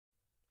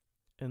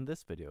In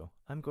this video,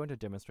 I'm going to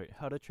demonstrate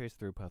how to trace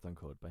through Python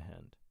code by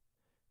hand.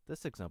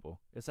 This example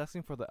is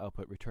asking for the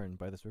output returned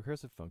by this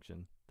recursive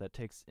function that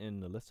takes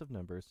in a list of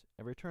numbers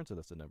and returns a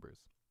list of numbers.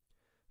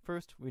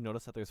 First, we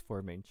notice that there's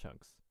four main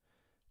chunks.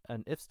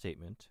 An if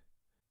statement,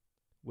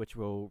 which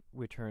will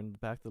return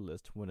back the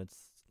list when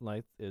its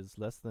length is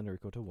less than or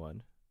equal to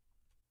 1.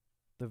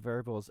 The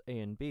variables a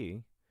and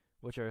b,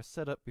 which are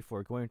set up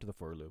before going to the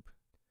for loop.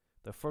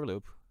 The for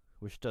loop,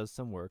 which does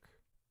some work,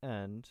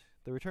 and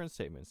the return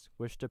statements,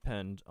 which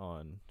depend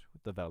on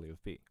the value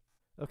of b.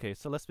 Okay,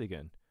 so let's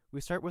begin. We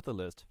start with the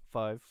list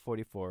 5,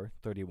 44,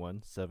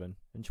 31, 7,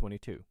 and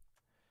 22.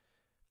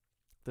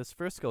 This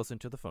first goes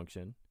into the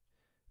function,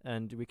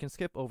 and we can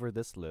skip over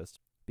this list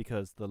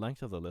because the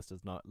length of the list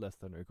is not less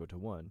than or equal to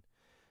 1,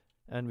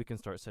 and we can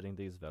start setting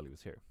these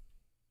values here.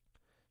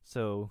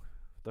 So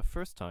the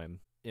first time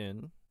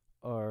in,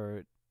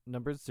 our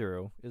number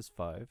 0 is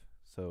 5,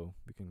 so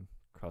we can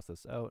cross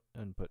this out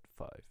and put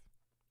 5.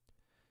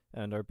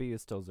 And our b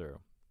is still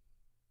 0.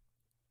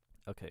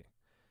 Okay,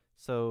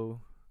 so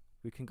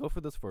we can go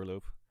for this for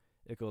loop.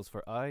 It goes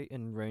for I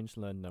in range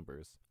len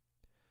numbers.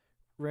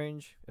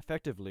 Range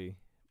effectively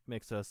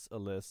makes us a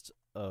list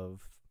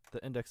of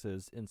the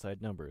indexes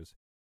inside numbers,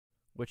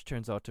 which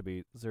turns out to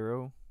be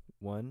 0,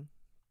 1,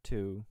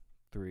 2,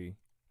 3,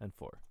 and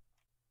 4.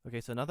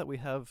 Okay, so now that we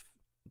have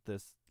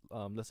this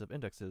list of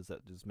indexes that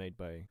is made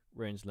by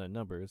range len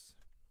numbers,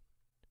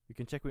 we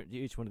can check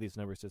each one of these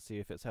numbers to see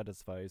if it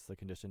satisfies the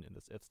condition in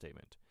this if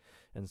statement.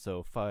 And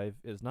so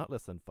 5 is not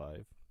less than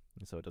 5,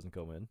 and so it doesn't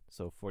go in.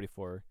 So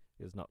 44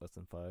 is not less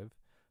than 5,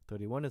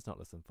 31 is not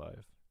less than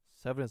 5,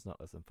 7 is not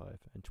less than 5,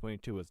 and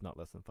 22 is not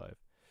less than 5.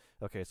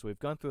 Okay, so we've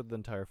gone through the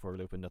entire for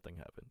loop and nothing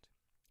happened.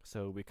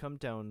 So we come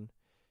down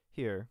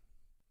here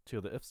to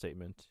the if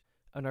statement,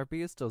 and our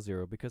b is still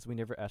 0 because we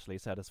never actually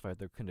satisfied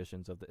the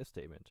conditions of the if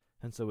statement.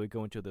 And so we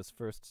go into this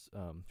first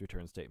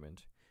return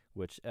statement,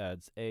 which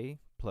adds a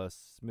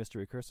plus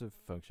Mr. Recursive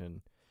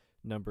function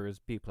numbers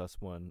b plus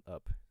 1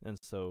 up. And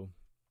so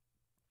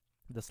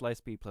the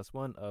slice b plus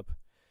 1 up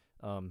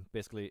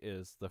basically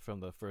is from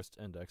the first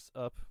index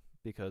up,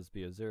 because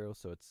b is 0,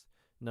 so it's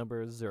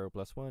numbers 0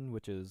 plus 1,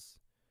 which is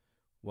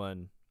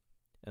 1,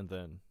 and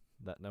then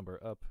that number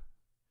up.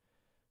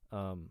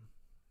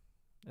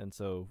 And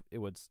so it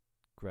would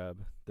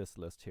grab this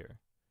list here.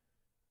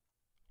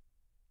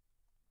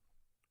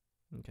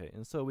 Okay,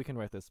 and so we can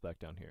write this back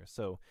down here.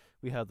 So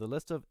we have the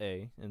list of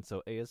a, and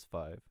so a is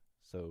 5.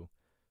 So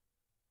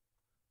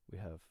we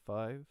have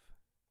 5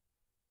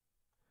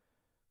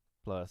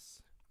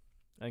 plus,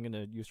 I'm going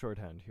to use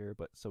shorthand here,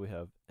 but so we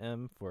have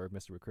m for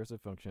Mr.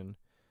 Recursive function,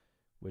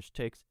 which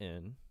takes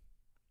in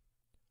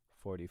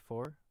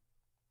 44,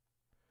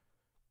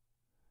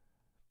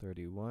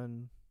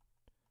 31,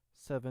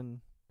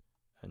 7,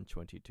 and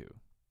 22.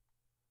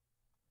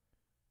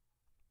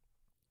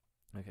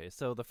 Okay,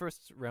 so the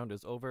first round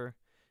is over,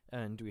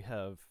 and we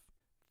have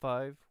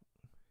 5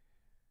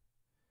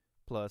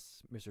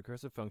 plus Mr.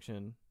 Recursive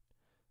function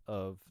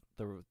of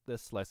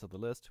this slice of the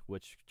list,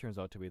 which turns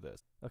out to be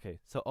this. Okay,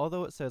 so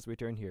although it says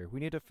return here, we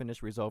need to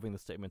finish resolving the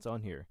statements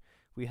on here.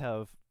 We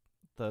have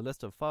the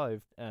list of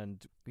 5,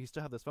 and we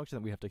still have this function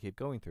that we have to keep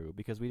going through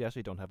because we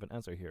actually don't have an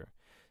answer here.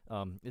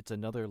 It's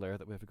another layer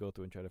that we have to go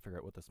through and try to figure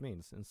out what this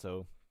means, and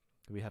so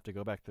we have to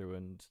go back through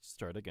and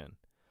start again.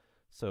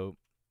 So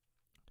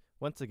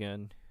once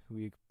again,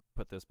 we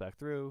put this back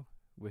through.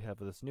 We have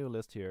this new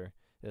list here.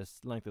 Its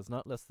length is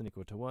not less than or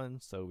equal to 1,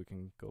 so we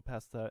can go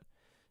past that.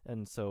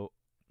 And so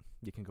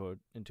you can go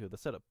into the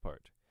setup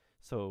part.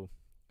 So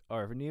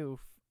our new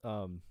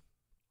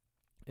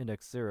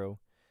index 0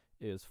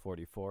 is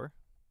 44,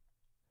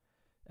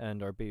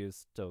 and our b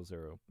is still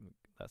 0.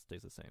 That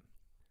stays the same.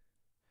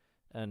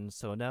 And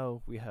so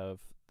now we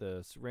have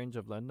this range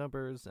of len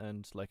numbers,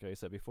 and like I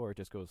said before, it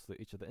just goes through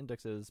each of the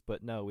indexes,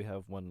 but now we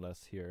have one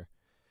less here,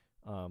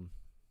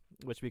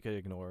 which we could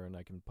ignore, and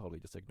I can probably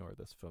just ignore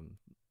this from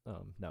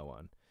now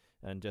on.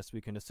 And just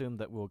we can assume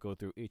that we'll go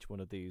through each one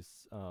of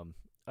these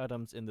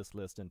items in this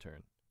list in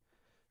turn.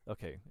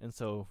 Okay, and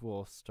so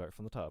we'll start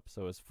from the top.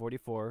 So is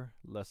 44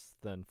 less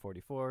than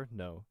 44?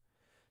 No,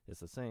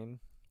 it's the same.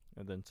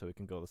 And then so we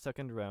can go the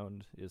second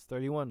round. Is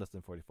 31 less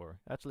than 44?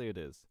 Actually it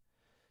is.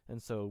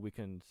 And so we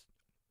can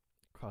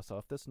cross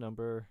off this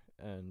number,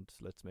 and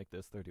let's make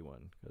this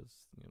 31,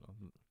 because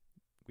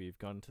we've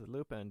gone to the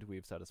loop and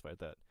we've satisfied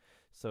that.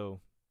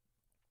 So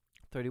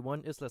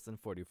 31 is less than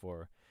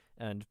 44,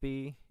 and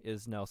b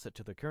is now set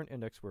to the current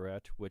index we're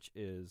at, which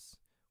is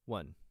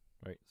 1,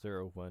 right?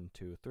 0, 1,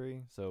 2,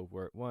 3. So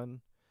we're at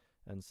 1,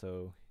 and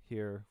so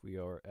here we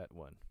are at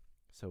 1.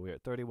 So we're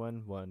at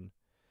 31, 1,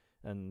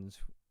 and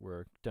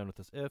we're done with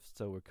this if,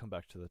 so we'll come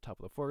back to the top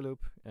of the for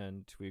loop,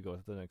 and we go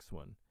to the next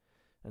one.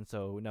 And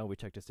so now we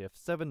check to see if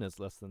 7 is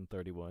less than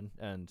 31,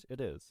 and it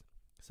is.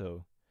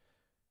 So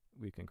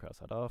we can cross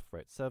that off,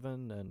 write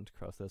 7, and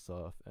cross this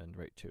off, and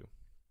write 2.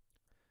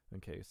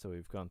 Okay, so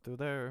we've gone through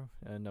there,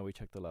 and now we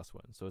check the last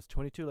one. So is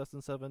 22 less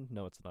than 7?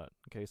 No, it's not.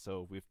 Okay,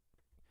 so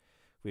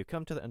we've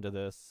come to the end of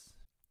this.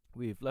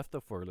 We've left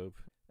the for loop,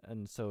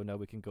 and so now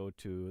we can go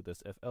to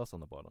this if else on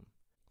the bottom.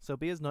 So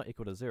b is not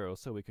equal to 0,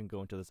 so we can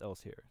go into this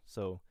else here.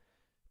 So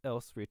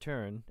else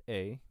return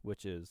a,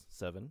 which is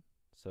 7.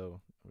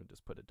 So we'll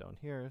just put it down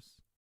here.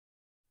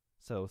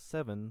 So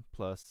 7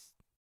 plus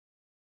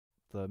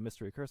the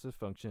Mr. Recursive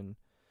function,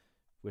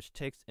 which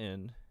takes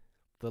in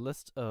the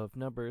list of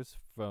numbers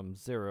from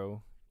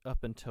 0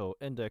 up until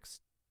index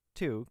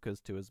 2, because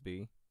 2 is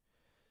b,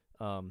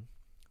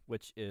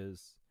 which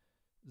is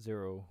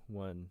 0,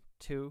 1,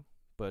 2.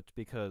 But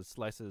because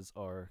slices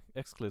are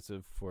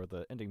exclusive for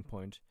the ending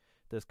point,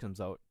 this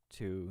comes out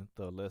to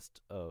the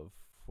list of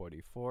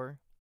 44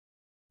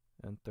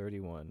 and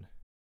 31.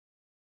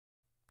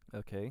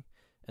 Okay,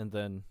 and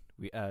then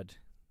we add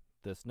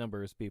this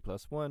number is b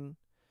plus 1,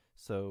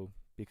 so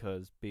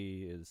because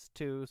b is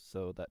 2,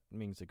 so that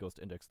means it goes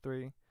to index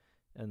 3,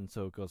 and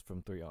so it goes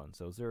from 3 on.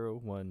 So 0,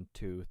 1,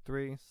 2,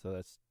 3, so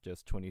that's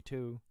just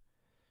 22,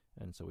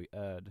 and so we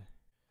add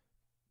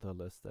the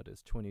list that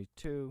is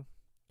 22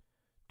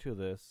 to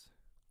this,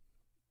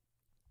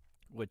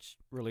 which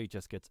really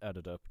just gets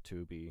added up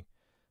to be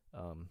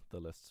the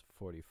lists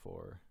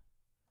 44,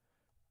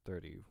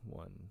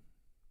 31,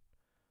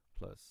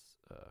 plus,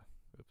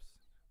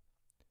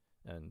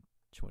 and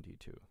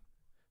 22.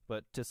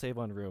 But to save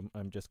on room,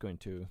 I'm just going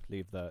to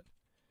leave that.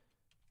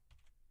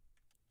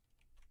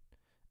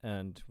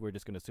 And we're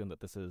just going to assume that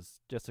this is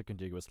just a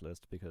contiguous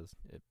list because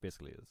it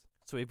basically is.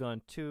 So we've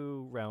gone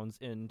 2 rounds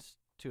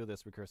into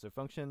this recursive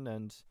function,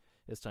 and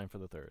it's time for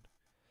the third.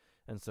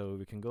 And so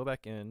we can go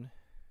back in.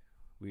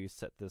 We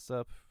set this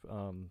up.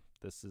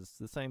 This is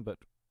the same, but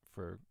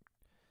for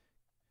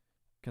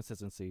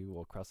consistency,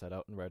 we'll cross that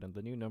out and write in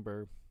the new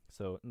number.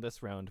 So in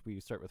this round, we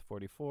start with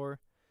 44,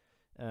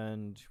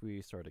 and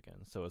we start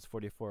again. So is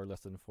 44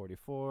 less than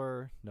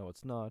 44? No,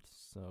 it's not.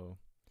 So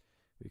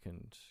we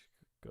can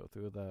go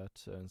through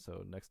that. And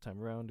so next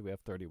time around, we have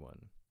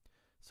 31.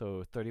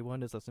 So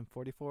 31 is less than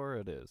 44?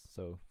 It is.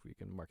 So we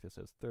can mark this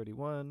as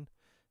 31,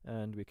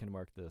 and we can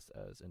mark this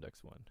as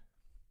index 1.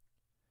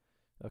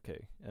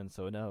 Okay, and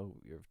so now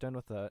you're done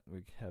with that.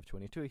 We have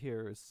 22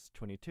 here. Is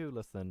 22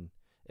 less than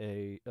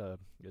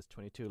is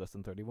 22 less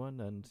than 31?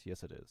 And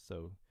yes, it is.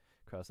 So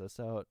cross this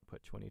out,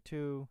 put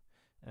 22,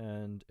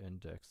 and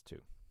index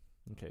 2.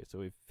 Okay, so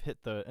we've hit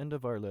the end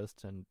of our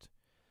list, and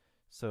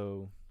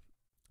so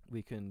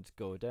we can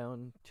go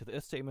down to the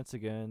if statements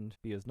again.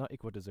 B is not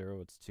equal to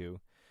 0, it's 2,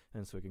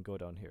 and so we can go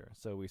down here.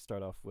 So we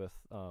start off with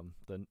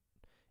the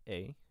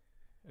a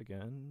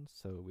again,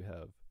 so we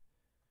have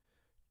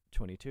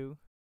 22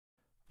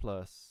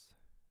 plus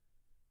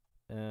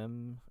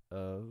m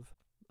of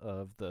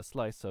the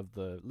slice of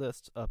the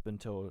list up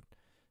until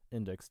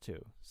index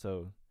 2.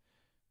 So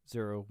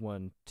 0,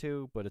 1,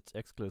 2, but it's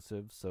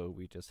exclusive, so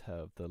we just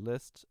have the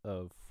list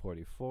of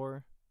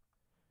 44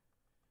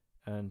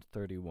 and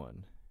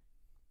 31.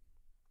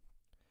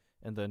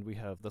 And then we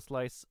have the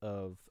slice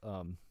of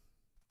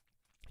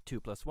 2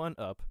 plus 1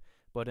 up,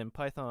 but in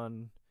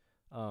Python,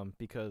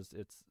 because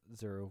it's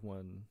 0,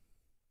 1,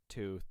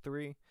 2,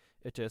 3,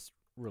 it just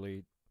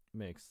really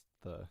makes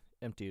the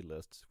empty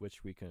lists,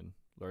 which we can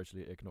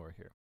largely ignore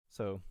here.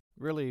 So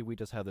really, we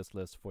just have this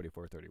list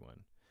 44,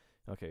 31.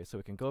 Okay, so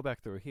we can go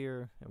back through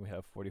here, and we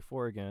have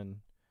 44 again,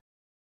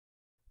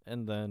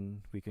 and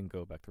then we can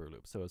go back through a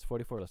loop. So is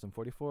 44 less than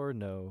 44?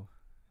 No.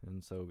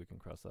 And so we can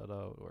cross that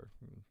out, or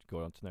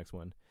go on to the next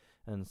one.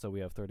 And so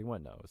we have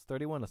 31 now. Is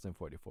 31 less than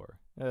 44?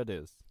 It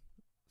is.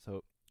 So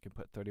you can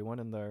put 31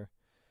 in there,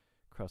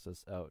 cross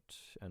this out,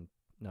 and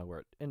now we're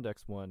at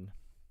index 1.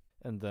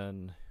 And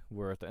then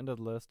we're at the end of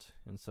the list,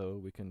 and so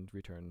we can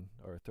return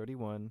our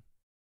 31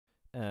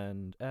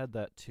 and add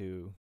that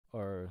to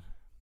our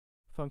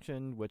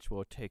function, which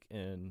will take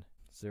in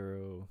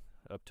 0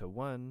 up to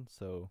 1,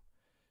 so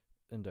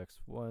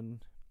index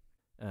 1,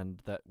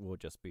 and that will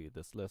just be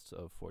this list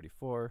of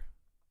 44.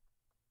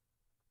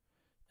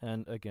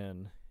 And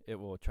again, it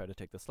will try to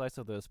take the slice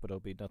of this, but it'll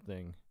be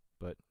nothing,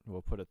 but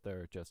we'll put it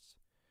there just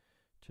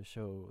to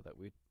show that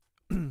we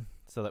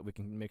so that we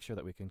can make sure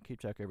that we can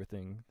keep track of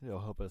everything. It'll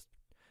help us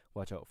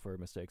watch out for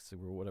mistakes or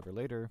whatever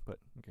later, but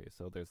okay,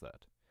 so there's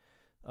that.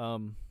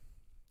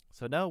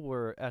 So now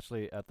we're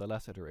actually at the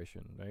last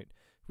iteration, right?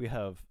 We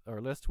have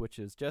our list, which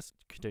is just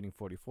containing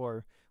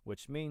 44,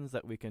 which means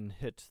that we can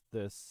hit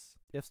this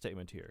if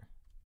statement here.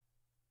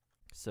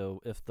 So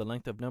if the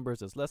length of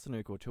numbers is less than or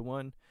equal to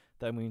 1,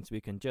 that means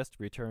we can just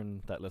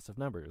return that list of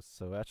numbers.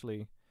 So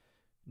actually,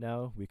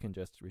 now we can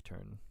just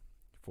return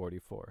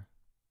 44.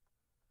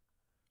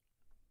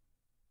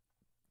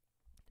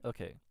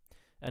 Okay,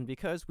 and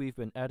because we've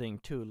been adding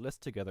 2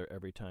 lists together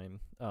every time,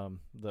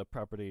 the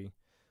property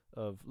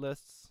of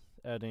lists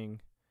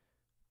adding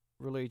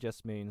really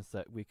just means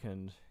that we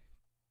can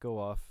go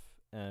off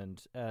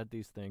and add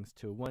these things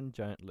to one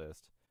giant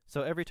list.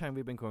 So every time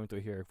we've been going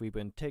through here, we've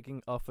been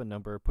taking off a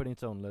number, putting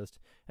its own list,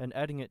 and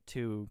adding it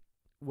to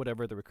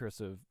whatever the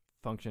recursive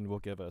function will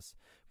give us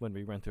when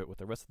we run through it with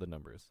the rest of the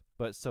numbers.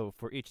 But so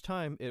for each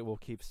time, it will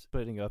keep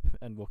splitting up,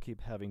 and we'll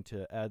keep having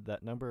to add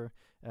that number,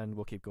 and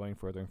we'll keep going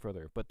further and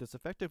further. But this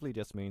effectively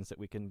just means that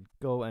we can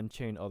go and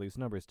chain all these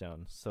numbers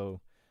down.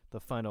 So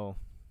the final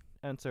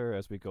answer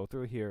as we go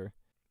through here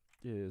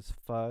is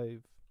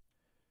 5,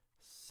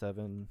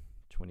 7,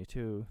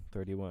 22,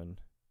 31,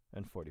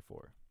 and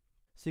 44.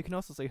 So you can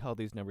also see how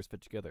these numbers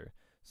fit together.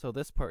 So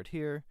this part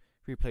here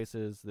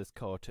replaces this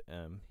call to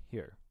m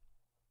here,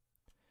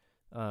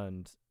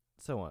 and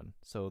so on.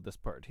 So this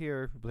part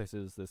here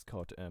replaces this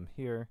call to m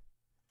here,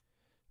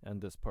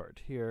 and this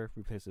part here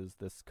replaces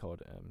this call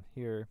to m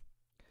here,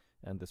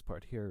 and this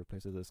part here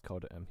replaces this call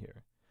to m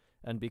here.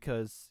 And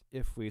because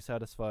if we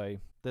satisfy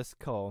this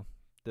call,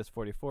 this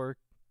 44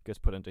 gets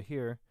put into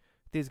here,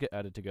 these get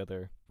added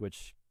together,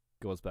 which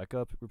goes back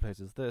up,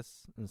 replaces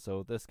this, and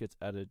so this gets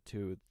added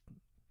to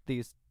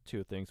these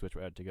two things which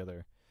were added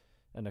together,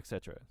 and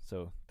etc.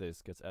 So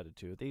this gets added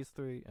to these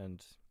three,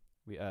 and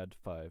we add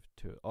 5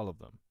 to all of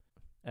them.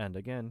 And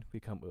again, we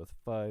come up with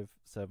 5,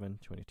 7,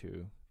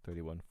 22,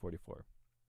 31, 44.